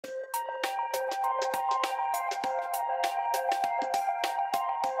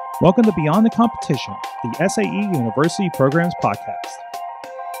Welcome to Beyond the Competition, the SAE University Programs Podcast.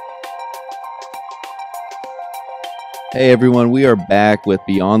 Hey everyone, we are back with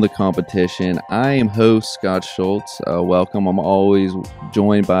Beyond the Competition. I am host Scott Schultz. Welcome. I'm always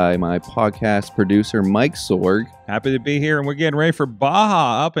joined by my podcast producer, Mike Sorg. Happy to be here, and we're getting ready for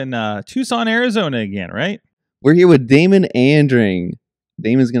Baja up in Tucson, Arizona again, right? We're here with Damon Andring.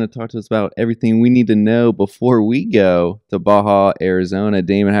 Damon's going to talk to us about everything we need to know before we go to Baja, Arizona.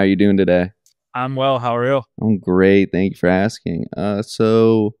 Damon, how are you doing today? I'm well. How are you? I'm great. Thank you for asking. Let's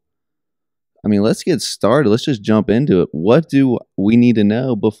get started. Let's just jump into it. What do we need to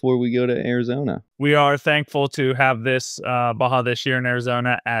know before we go to Arizona? We are thankful to have this Baja this year in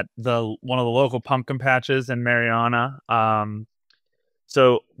Arizona at one of the local pumpkin patches in Mariana.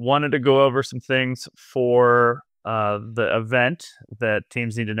 So wanted to go over some things for the event that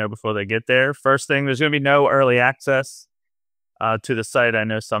teams need to know before they get there. First thing, there's going to be no early access to the site. I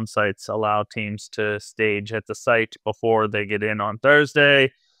know some sites allow teams to stage at the site before they get in on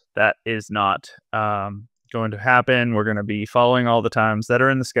Thursday. That is not going to happen. We're going to be following all the times that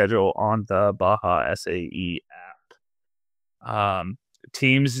are in the schedule on the Baja SAE app.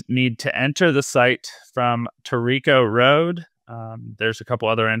 Teams need to enter the site from Torrico Road. There's a couple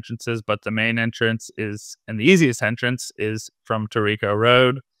other entrances, but the main entrance and the easiest entrance is from Torrico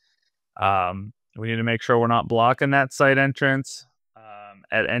Road. We need to make sure we're not blocking that site entrance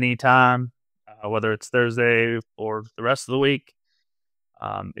at any time, whether it's Thursday or the rest of the week.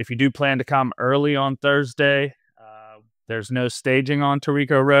 If you do plan to come early on Thursday, there's no staging on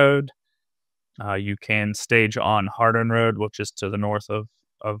Torrico Road. You can stage on Hardin Road, which is to the north of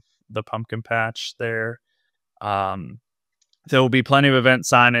the pumpkin patch there. There will be plenty of event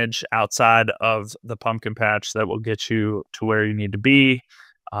signage outside of the pumpkin patch that will get you to where you need to be.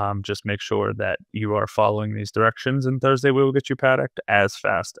 Just make sure that you are following these directions, and Thursday we will get you paddocked as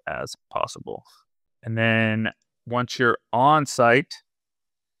fast as possible. And then once you're on site,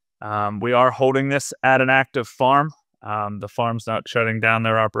 we are holding this at an active farm. The farm's not shutting down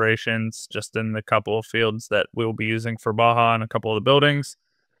their operations, just in the couple of fields that we'll be using for Baja and a couple of the buildings.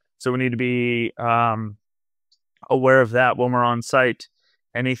 So we need to be aware of that when we're on site.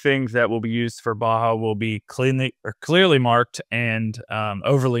 Anything that will be used for Baja will be clearly marked and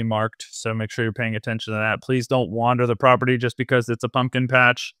overly marked. So make sure you're paying attention to that. Please don't wander the property just because it's a pumpkin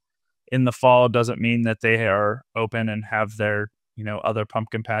patch in the fall. Doesn't mean that they are open and have their other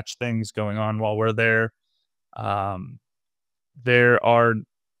pumpkin patch things going on while we're there. They are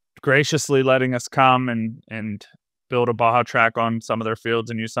graciously letting us come and build a Baja track on some of their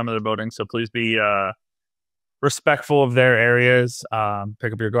fields and use some of their buildings. So please be respectful of their areas.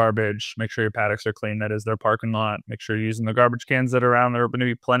 Pick up your garbage. Make sure your paddocks are clean. That is their parking lot. Make sure you're using the garbage cans that are around. There are going to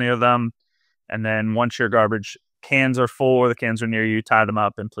be plenty of them. And then once your garbage cans are full or the cans are near you, tie them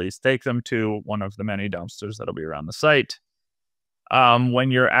up and please take them to one of the many dumpsters that'll be around the site. When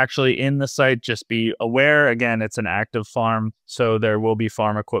you're actually in the site, just be aware. Again, it's an active farm, so there will be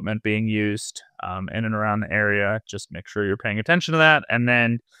farm equipment being used in and around the area. Just make sure you're paying attention to that. And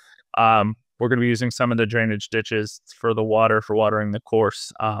then we're going to be using some of the drainage ditches for the water, for watering the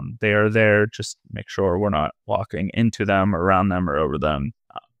course. They are there. Just make sure we're not walking into them, or around them, or over them.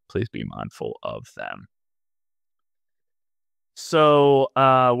 Please be mindful of them. So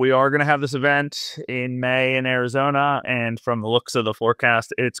we are going to have this event in May in Arizona, and from the looks of the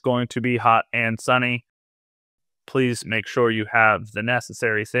forecast, it's going to be hot and sunny. Please make sure you have the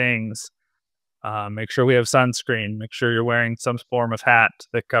necessary things. Make sure we have sunscreen. Make sure you're wearing some form of hat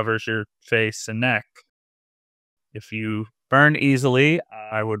that covers your face and neck. If you burn easily,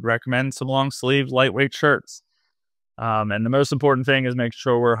 I would recommend some long sleeve, lightweight shirts. And the most important thing is make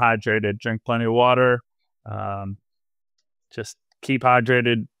sure we're hydrated. Drink plenty of water. Just keep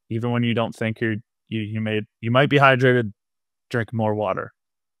hydrated, even when you don't think you might be hydrated. Drink more water.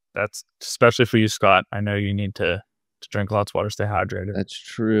 That's especially for you, Scott. I know you need to drink lots of water, stay hydrated. That's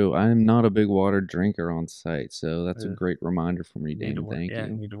true. I'm not a big water drinker on site, so that's a great reminder for me, Damon. Thank you. You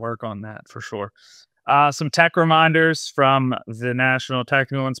need to work on that for sure. Some tech reminders from the National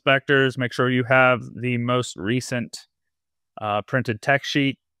Technical Inspectors. Make sure you have the most recent printed tech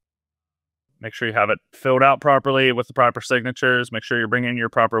sheet. Make sure you have it filled out properly with the proper signatures. Make sure you're bringing your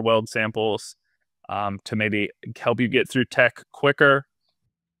proper weld samples to maybe help you get through tech quicker.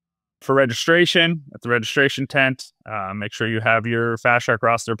 For registration, at the registration tent, make sure you have your Fast Track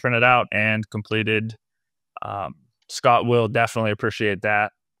roster printed out and completed. Scott will definitely appreciate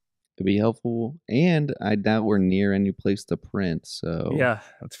that. It'd be helpful, and I doubt we're near any place to print, so... Yeah,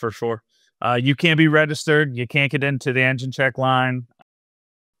 that's for sure. You can't be registered. You can't get into the engine check line.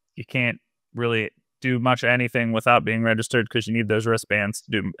 You can't really do much anything without being registered because you need those wristbands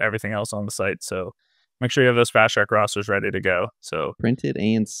to do everything else on the site. So make sure you have those fast track rosters ready to go. So Printed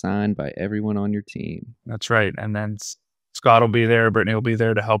and signed by everyone on your team. that's right. And then Scott will be there. Brittany will be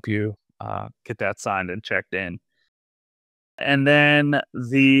there to help you get that signed and checked in. And then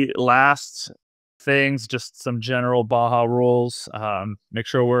the last things, just some general Baja rules. Make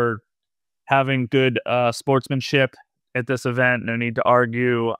sure we're having good sportsmanship at this event. No need to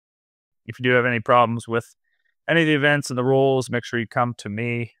argue. If you do have any problems with any of the events and the rules, make sure you come to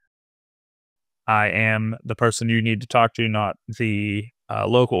me. I am the person you need to talk to, not the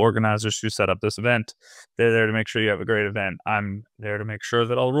local organizers who set up this event. They're there to make sure you have a great event. I'm there to make sure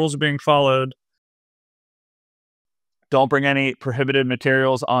that all the rules are being followed. Don't bring any prohibited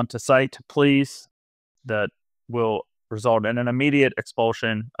materials onto site, please. That will result in an immediate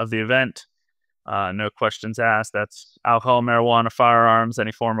expulsion of the event. No questions asked. That's alcohol, marijuana, firearms,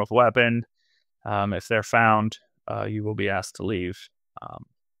 any form of weapon. If they're found, you will be asked to leave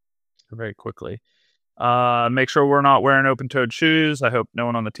very quickly. Make sure we're not wearing open-toed shoes. I hope no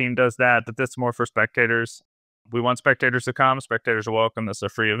one on the team does that, but this is more for spectators. We want spectators to come. Spectators are welcome. This is a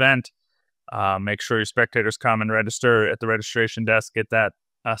free event. Make sure your spectators come and register at the registration desk, get that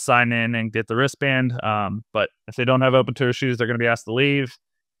sign in and get the wristband. But if they don't have open-toed shoes, they're going to be asked to leave.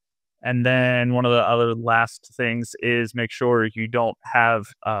 And then one of the other last things is make sure you don't have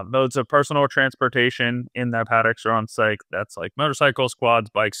modes of personal transportation in the paddocks or on site. That's like motorcycles, quads,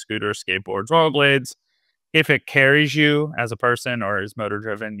 bikes, scooters, skateboards, rollerblades. If it carries you as a person or is motor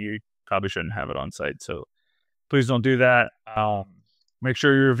driven, you probably shouldn't have it on site. So please don't do that. Make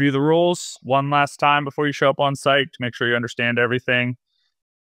sure you review the rules one last time before you show up on site to make sure you understand everything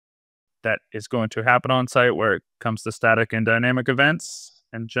that is going to happen on site where it comes to static and dynamic events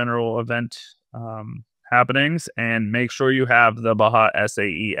and general event happenings. And make sure you have the Baja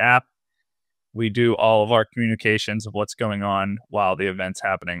SAE app. We do all of our communications of what's going on while the event's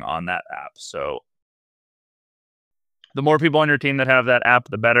happening on that app. So the more people on your team that have that app,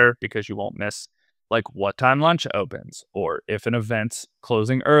 the better, because you won't miss like what time lunch opens, or if an event's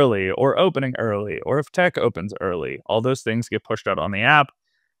closing early or opening early, or if tech opens early. All those things get pushed out on the app,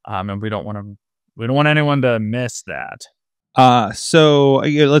 and we don't want anyone to miss that. So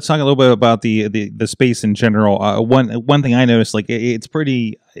let's talk a little bit about the space in general. One thing I noticed, like it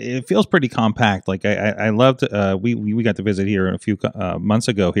feels pretty compact. Like I loved. We got to visit here a few months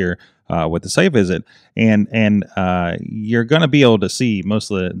ago here with the site visit, and you're going to be able to see most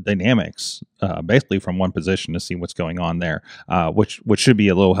of the dynamics basically from one position to see what's going on there, which should be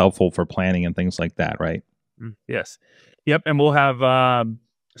a little helpful for planning and things like that, right? Yes. Yep. And we'll have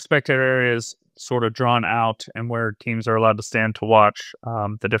spectator areas sort of drawn out and where teams are allowed to stand to watch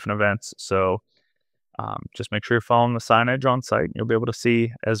the different events. So just make sure you're following the signage on site. You'll be able to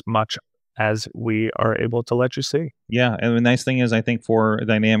see as much as we are able to let you see. Yeah, and the nice thing is, I think for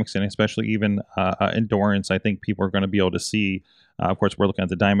dynamics and especially even endurance, I think people are going to be able to see. Of course, we're looking at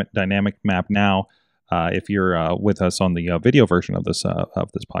the dynamic map now. If you're with us on the video version of this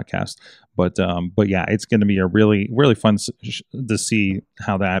podcast, but yeah, it's going to be a really fun to see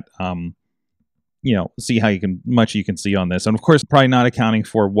how that see how much you can see on this. And of course, probably not accounting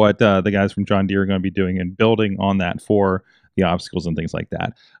for what the guys from John Deere are going to be doing and building on that for the obstacles and things like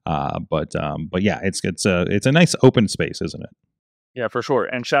that. But yeah, it's a nice open space, isn't it? Yeah, for sure.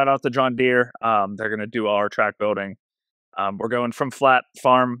 And shout out to John Deere. They're going to do all our track building. We're going from flat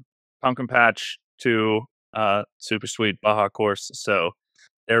farm pumpkin patch to super sweet Baja course. So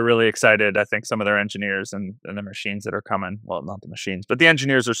they're really excited. I think some of their engineers and the machines that are coming, well, not the machines, but the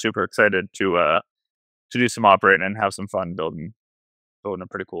engineers are super excited to do some operating and have some fun building a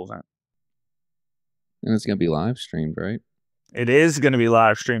pretty cool event. And it's going to be live streamed, right? It is going to be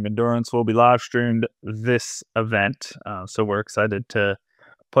live streamed. Endurance will be live streamed this event. So we're excited to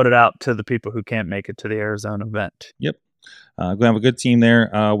put it out to the people who can't make it to the Arizona event. Yep. Going to have a good team there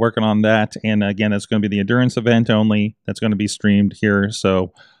working on that. And again, it's going to be the endurance event only. That's going to be streamed here.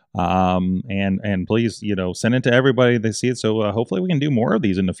 So, and please, send it to everybody they see it. So hopefully we can do more of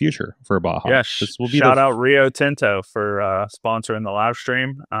these in the future for Baja. Yeah. Shout out Rio Tinto for sponsoring the live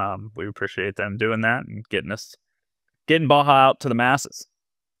stream. We appreciate them doing that and getting Baja out to the masses.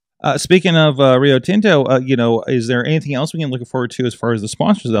 Speaking of Rio Tinto, is there anything else we can look forward to as far as the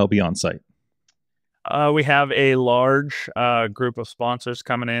sponsors that'll be on site? We have a large group of sponsors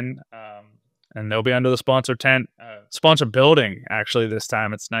coming in, and they'll be under the sponsor tent, sponsor building. Actually, this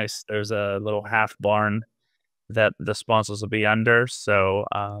time it's nice. There's a little half barn that the sponsors will be under. So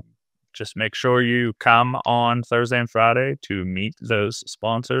just make sure you come on Thursday and Friday to meet those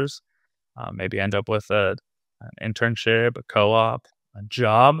sponsors. Maybe end up with an internship, a co-op, a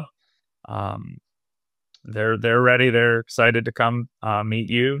job. they're ready. They're excited to come meet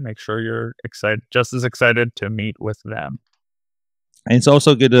you. Make sure you're just as excited to meet with them. And it's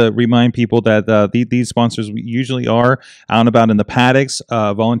also good to remind people that these sponsors usually are out and about in the paddocks,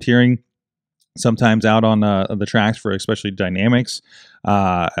 volunteering, sometimes out on the tracks for especially dynamics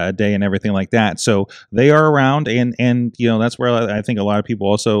a day and everything like that. So they are around, and that's where I think a lot of people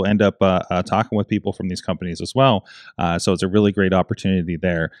also end up talking with people from these companies as well. So it's a really great opportunity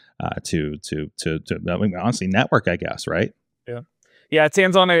there to I mean, honestly network, I guess, right? Yeah, it's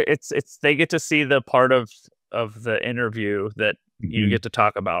hands on. It's they get to see the part of the interview that you get to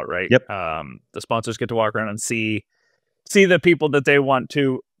talk about, right? Yep. The sponsors get to walk around and see the people that they want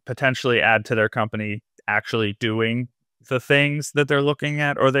to potentially add to their company actually doing the things that they're looking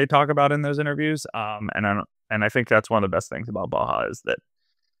at or they talk about in those interviews. And I think that's one of the best things about Baja is that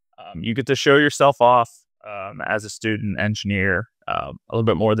you get to show yourself off as a student engineer a little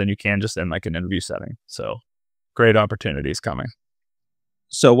bit more than you can just in like an interview setting. So great opportunities coming.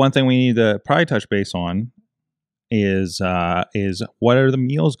 So one thing we need to probably touch base on is what are the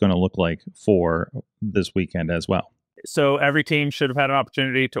meals going to look like for this weekend as well? So every team should have had an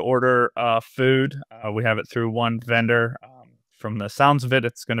opportunity to order food. We have it through one vendor. From the sounds of it,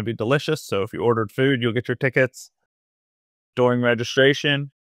 it's going to be delicious. So if you ordered food, you'll get your tickets during registration,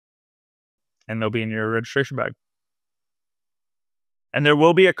 and they'll be in your registration bag. And there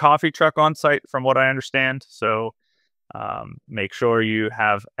will be a coffee truck on site, from what I understand. So make sure you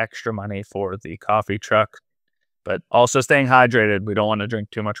have extra money for the coffee truck, but also staying hydrated. We don't want to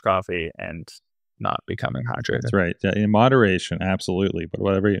drink too much coffee and not becoming hydrated. That's right. In moderation, absolutely. But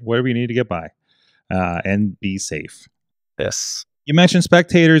whatever you need to get by, and be safe. Yes. You mentioned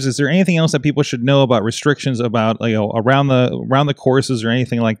spectators. Is there anything else that people should know about restrictions about around the courses or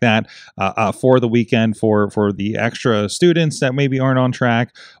anything like that for the weekend for the extra students that maybe aren't on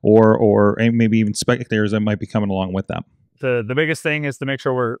track or maybe even spectators that might be coming along with them? The biggest thing is to make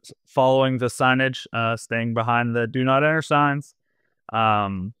sure we're following the signage, staying behind the do not enter signs.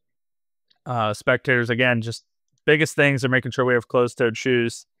 Spectators, again, just biggest things are making sure we have closed-toed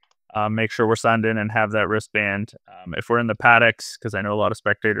shoes, make sure we're signed in and have that wristband. If we're in the paddocks, because I know a lot of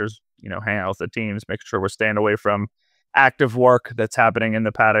spectators, hang out with the teams, making sure we're staying away from active work that's happening in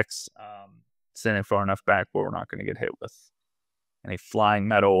the paddocks, standing far enough back where we're not going to get hit with any flying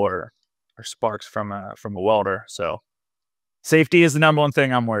metal or sparks from a welder. So safety is the number one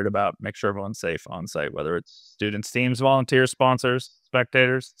thing I'm worried about. Make sure everyone's safe on site, whether it's students, teams, volunteers, sponsors,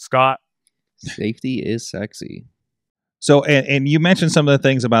 spectators. Scott? Safety is sexy. So, and you mentioned some of the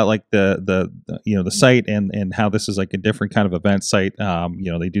things about like the site and how this is like a different kind of event site.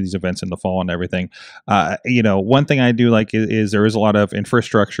 They do these events in the fall and everything. One thing I do like is there is a lot of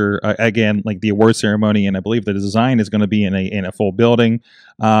infrastructure. Again, like the award ceremony, and I believe the design is going to be in a full building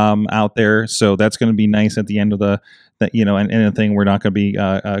out there. So that's going to be nice at the end of the a thing. We're not going to be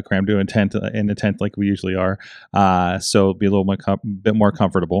crammed in a tent like we usually are. So it'll be a little bit more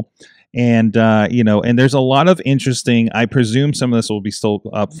comfortable. And and there's a lot of interesting, I presume some of this will be still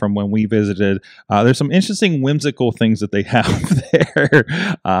up from when we visited. There's some interesting whimsical things that they have there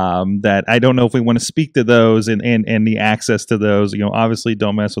that I don't know if we want to speak to those and the access to those. Obviously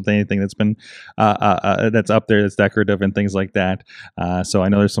don't mess with anything that's been that's up there that's decorative and things like that. So I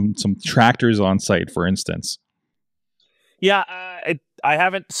know there's some tractors on site, for instance. Yeah, I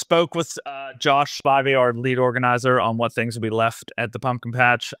haven't spoke with Josh Spivey, our lead organizer, on what things will be left at the pumpkin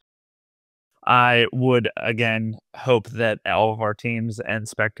patch. I would, again, hope that all of our teams and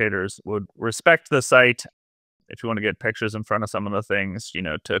spectators would respect the site. If you want to get pictures in front of some of the things,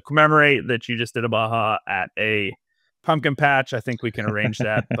 to commemorate that you just did a Baja at a pumpkin patch, I think we can arrange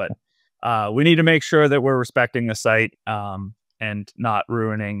that. But we need to make sure that we're respecting the site and not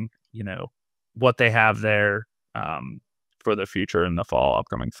ruining, what they have there for the future in the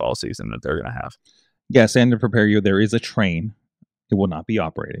upcoming fall season that they're going to have. Yes, and to prepare you, there is a train. It will not be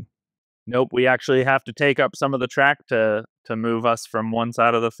operating. Nope, we actually have to take up some of the track to move us from one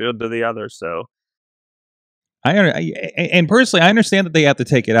side of the field to the other. So, and personally, I understand that they have to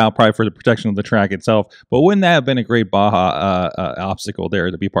take it out probably for the protection of the track itself. But wouldn't that have been a great Baja obstacle there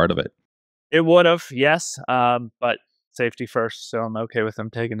to be part of it? It would have, yes, but safety first. So I'm okay with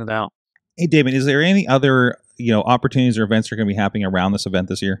them taking it out. Hey, Damon, is there any other opportunities or events that are going to be happening around this event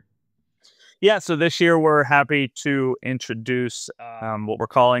this year? Yeah, so this year we're happy to introduce what we're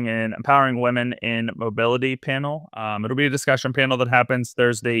calling an Empowering Women in Mobility panel. It'll be a discussion panel that happens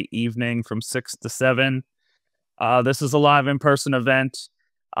Thursday evening from 6 to 7. This is a live in-person event,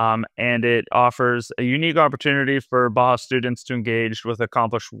 and it offers a unique opportunity for Baja students to engage with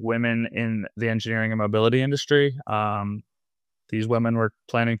accomplished women in the engineering and mobility industry. These women were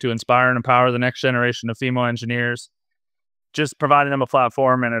planning to inspire and empower the next generation of female engineers, just providing them a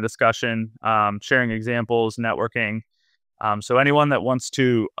platform and a discussion, sharing examples, networking. So anyone that wants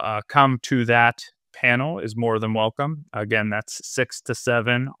to come to that panel is more than welcome. Again, that's 6 to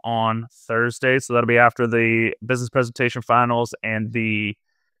 7 on Thursday. So that'll be after the business presentation finals and the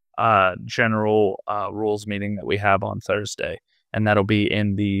general rules meeting that we have on Thursday. And that'll be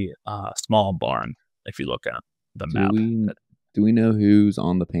in the small barn, if you look at the map. Do we know who's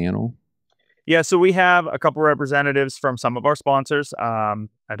on the panel? Yeah, so we have a couple representatives from some of our sponsors. I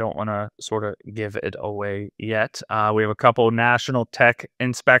don't want to sort of give it away yet. We have a couple national tech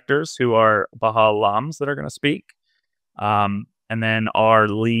inspectors who are Baja alums that are going to speak. And then our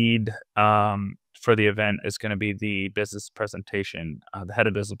lead for the event is going to be the business presentation, the head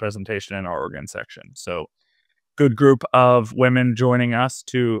of business presentation in our Oregon section. So good group of women joining us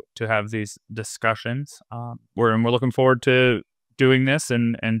to have these discussions. We're looking forward to doing this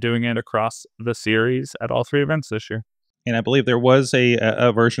and doing it across the series at all 3 events this year. And I believe there was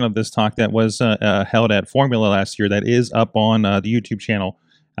a version of this talk that was held at Formula last year that is up on the YouTube channel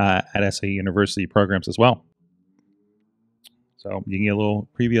at SAE University Programs as well. So you can get a little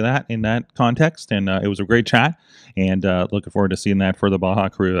preview of that in that context. And it was a great chat. And looking forward to seeing that for the Baja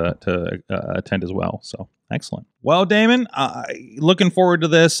crew to attend as well. So excellent. Well, Damon, looking forward to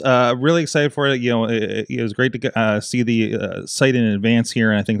this. Really excited for it. You know, it was great to see the site in advance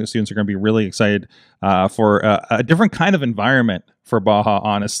here. And I think the students are going to be really excited for a different kind of environment for Baja,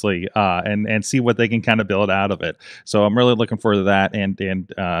 honestly, and see what they can kind of build out of it. So I'm really looking forward to that and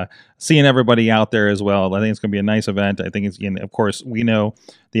seeing everybody out there as well. I think it's going to be a nice event. I think it's, and of course, we know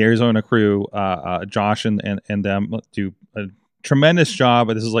the Arizona crew, Josh and them do a tremendous job.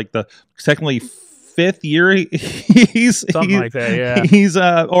 But this is like the technically 5th year he's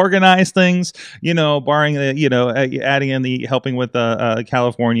organized things, you know, barring the, you know, adding in the helping with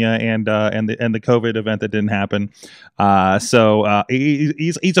California and the COVID event that didn't happen. So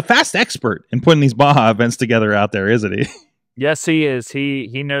he's a fast expert in putting these Baja events together out there, isn't he? Yes, he is.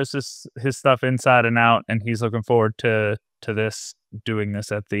 He knows his stuff inside and out, and he's looking forward to doing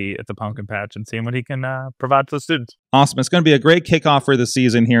this at the pumpkin patch and seeing what he can provide to the students. Awesome. It's going to be a great kickoff for the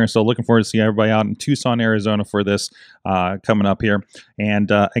season here. So looking forward to seeing everybody out in Tucson, Arizona for this coming up here. And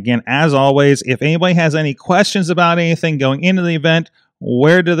again, as always, if anybody has any questions about anything going into the event,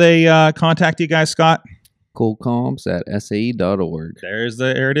 where do they contact you guys, Scott? coolcomps@sae.org.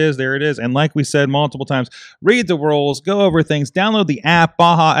 There it is. And like we said multiple times, read the rules, go over things, download the app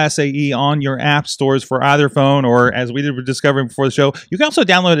Baja SAE on your app stores for either phone, or as we were discovering before the show, you can also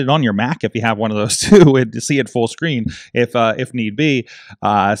download it on your Mac if you have one of those too, and to see it full screen if need be.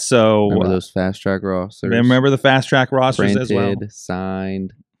 So remember those fast track rosters. Remember the fast track rosters printed, as well.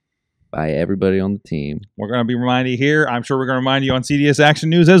 Signed by everybody on the team. We're going to be reminding you here. I'm sure we're going to remind you on CDS Action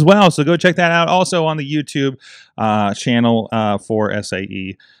News as well. So go check that out. Also on the YouTube channel for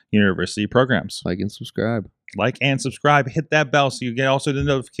SAE University Programs. Like and subscribe. Hit that bell so you get also the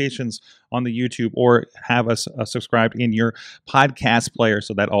notifications on the YouTube, or have us subscribed in your podcast player,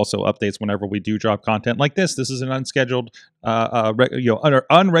 so that also updates whenever we do drop content like this. This is an unscheduled,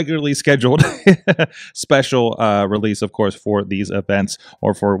 unregularly scheduled special release, of course, for these events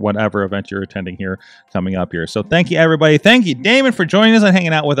or for whatever event you're attending here coming up here. So thank you, everybody. Thank you, Damon, for joining us and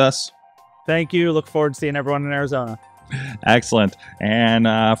hanging out with us. Thank you. Look forward to seeing everyone in Arizona. Excellent. And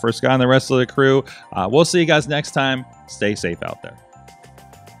for Scott and the rest of the crew, we'll see you guys next time. Stay safe out there.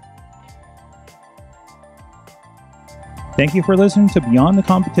 Thank you for listening to Beyond the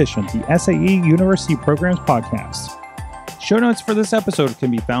Competition, the SAE University Programs podcast. Show notes for this episode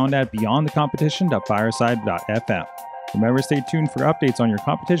can be found at beyondthecompetition.fireside.fm. Remember to stay tuned for updates on your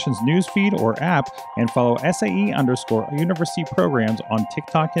competition's newsfeed or app, and follow SAE_University Programs on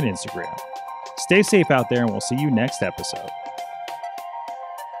TikTok and Instagram. Stay safe out there, and we'll see you next episode.